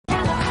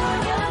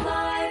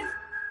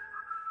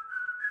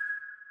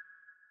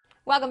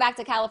Welcome back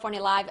to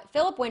California Live.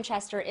 Philip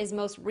Winchester is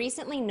most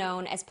recently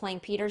known as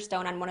playing Peter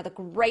Stone on one of the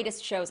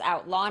greatest shows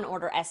out, Law &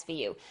 Order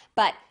SVU.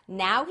 But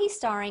now he's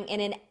starring in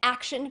an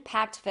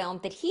action-packed film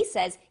that he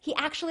says he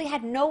actually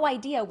had no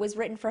idea was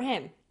written for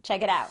him.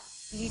 Check it out.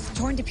 He's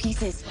torn to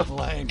pieces. A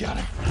lion got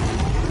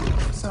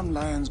him. Some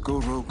lions go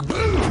rogue.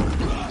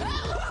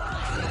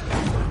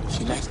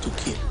 She likes to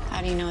kill.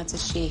 How do you know it's a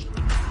she?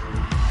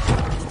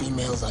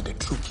 Females are the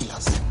true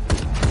killers.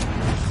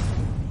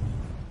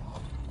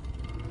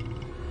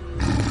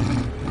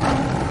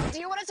 Do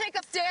you want to take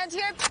a stand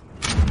here?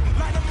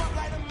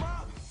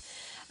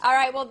 All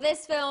right, well,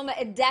 this film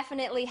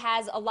definitely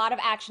has a lot of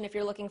action if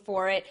you're looking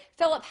for it.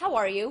 Philip, how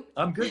are you?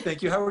 I'm good,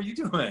 thank you. How are you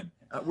doing?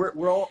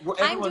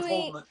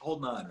 Everyone's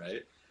holding on,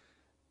 right?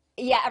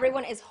 Yeah,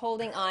 everyone is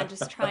holding on,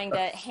 just trying to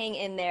hang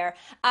in there.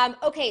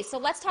 Okay, so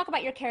let's talk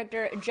about your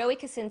character, Joey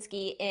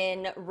Kosinski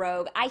in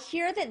Rogue. I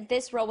hear that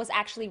this role was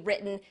actually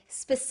written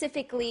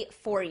specifically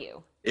for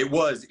you. It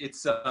was.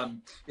 It's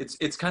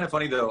kind of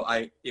funny though.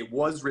 It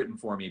was written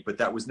for me, but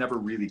that was never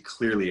really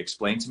clearly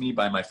explained to me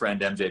by my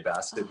friend MJ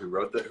Bassett, who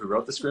wrote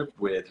the script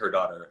with her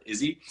daughter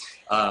Izzy.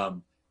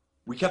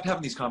 We kept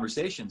having these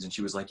conversations, and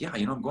she was like, "Yeah,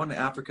 I'm going to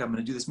Africa. I'm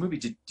going to do this movie.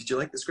 Did you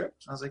like the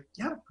script?" I was like,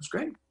 "Yeah, it was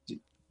great."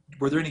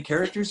 Were there any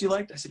characters you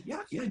liked? I said,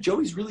 yeah,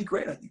 Joey's really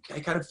great.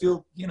 I kind of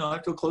feel, I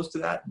feel close to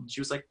that. And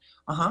she was like,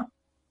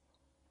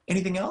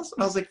 anything else?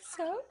 And I was like,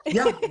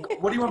 yeah,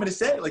 what do you want me to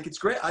say? Like, it's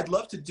great. I'd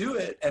love to do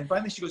it. And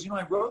finally she goes,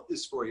 I wrote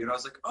this for you. And I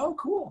was like, oh,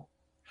 cool.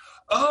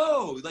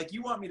 Oh, like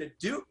you want me to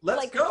do,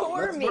 let's go.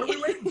 What are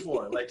we waiting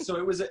for? Like, so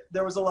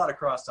there was a lot of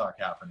crosstalk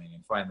happening.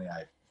 And finally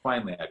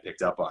I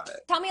picked up on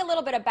it. Tell me a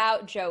little bit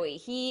about Joey.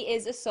 He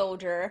is a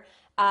soldier.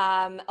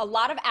 A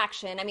lot of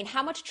action. I mean,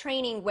 how much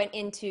training went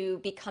into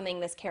becoming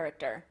this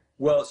character?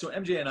 Well, so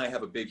MJ and I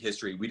have a big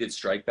history. We did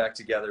Strike Back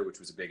together, which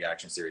was a big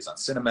action series on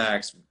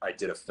Cinemax. I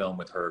did a film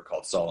with her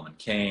called Solomon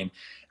Kane.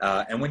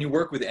 And when you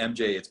work with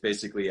MJ, it's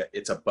basically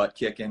it's a butt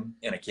kicking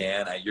in a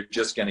can. You're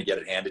just going to get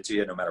it handed to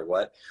you no matter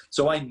what.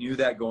 So I knew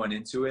that going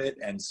into it.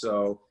 And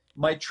so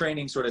my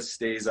training sort of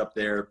stays up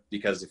there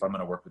because if I'm going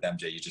to work with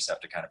MJ, you just have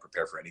to kind of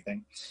prepare for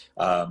anything.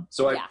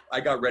 I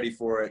got ready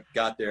for it,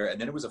 got there,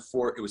 and then it was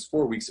 4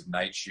 weeks of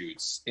night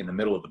shoots in the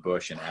middle of the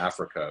bush in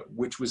Africa,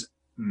 which was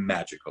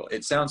magical.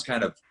 It sounds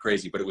kind of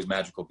crazy, but it was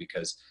magical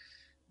because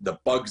the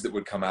bugs that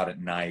would come out at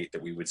night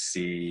that we would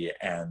see,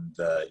 and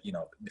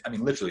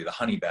literally the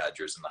honey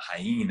badgers and the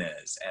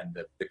hyenas and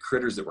the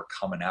critters that were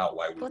coming out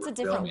while we were filming. It's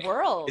a different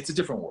world. It's a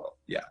different world,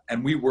 yeah.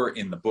 And we were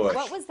in the bush.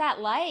 What was that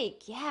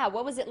like? Yeah,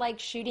 what was it like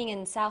shooting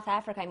in South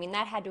Africa? I mean,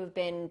 that had to have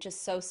been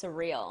just so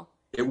surreal.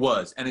 It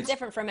was, and it's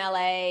different from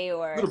LA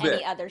or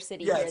any other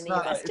city here in the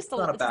US. It's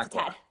not a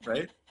backlot,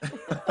 right?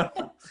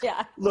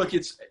 Yeah. Look,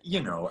 these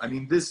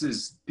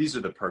are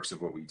the perks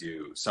of what we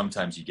do.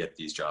 Sometimes you get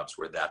these jobs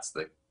where that's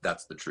the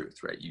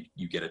truth, right?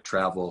 You get to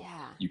travel,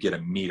 you get to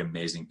meet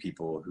amazing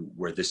people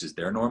where this is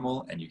their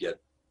normal, and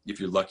if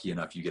you're lucky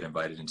enough, you get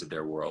invited into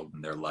their world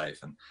and their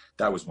life. And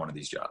that was one of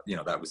these jobs.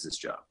 That was this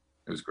job.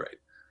 It was great.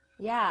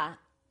 Yeah.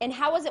 And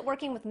how was it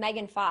working with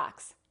Megan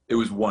Fox? It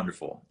was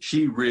wonderful.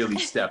 She really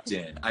stepped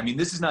in. I mean,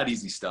 this is not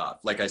easy stuff.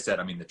 Like I said,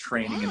 the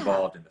training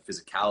involved and the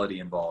physicality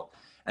involved.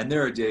 And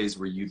there are days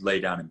where you lay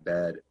down in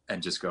bed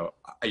and just go,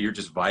 you're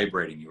just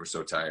vibrating. You were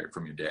so tired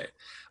from your day.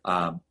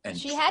 And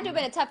she had to have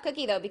been a tough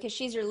cookie, though, because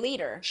she's your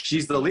leader.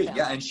 She's the lead,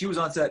 yeah. And she was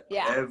on set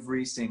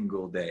every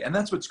single day. And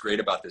that's what's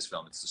great about this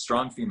film. It's a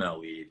strong female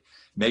lead.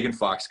 Megan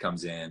Fox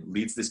comes in,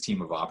 leads this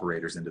team of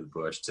operators into the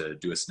bush to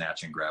do a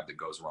snatch and grab that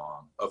goes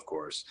wrong, of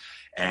course.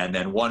 And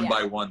then one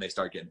by one, they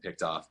start getting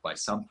picked off by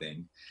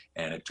something.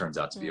 And it turns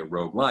out to be a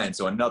rogue lion.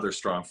 So another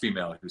strong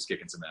female who's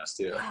kicking some ass,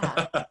 too.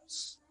 Yeah.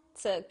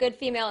 It's a good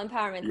female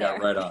empowerment there.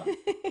 Yeah, right on.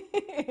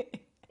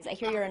 I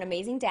hear you're an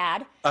amazing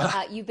dad.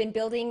 You've been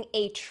building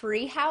a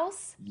tree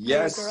house for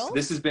your girls?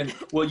 This has been,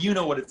 well, you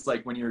know what it's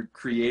like when you're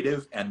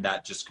creative and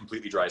that just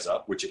completely dries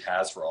up, which it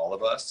has for all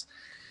of us.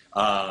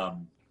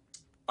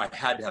 I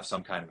had to have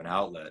some kind of an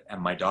outlet, and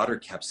my daughter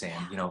kept saying,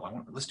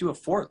 let's do a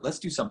fort, let's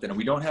do something. And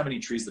we don't have any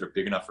trees that are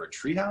big enough for a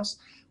tree house,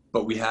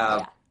 but we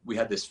had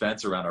this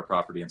fence around our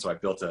property, and so I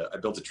built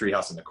a tree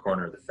house in the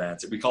corner of the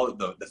fence. We call it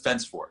the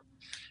fence fort.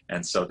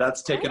 And so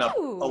that's taken up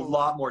a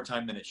lot more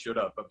time than it should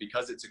have. But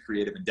because it's a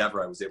creative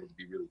endeavor, I was able to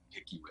be really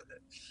picky with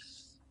it,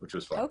 which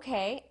was fun.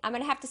 Okay. I'm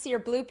going to have to see your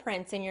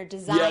blueprints and your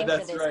design for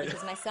this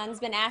because my son's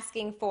been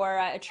asking for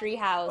a tree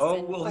house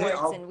and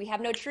forts, and we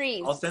have no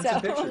trees. I'll send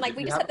some pictures.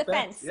 We just have the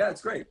fence. Yeah,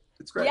 it's great.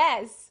 It's great.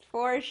 Yes,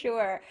 for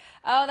sure.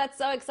 Oh, that's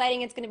so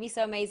exciting. It's going to be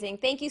so amazing.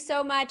 Thank you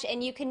so much.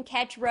 And you can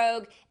catch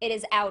Rogue. It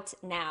is out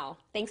now.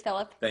 Thanks,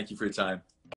 Philip. Thank you for your time.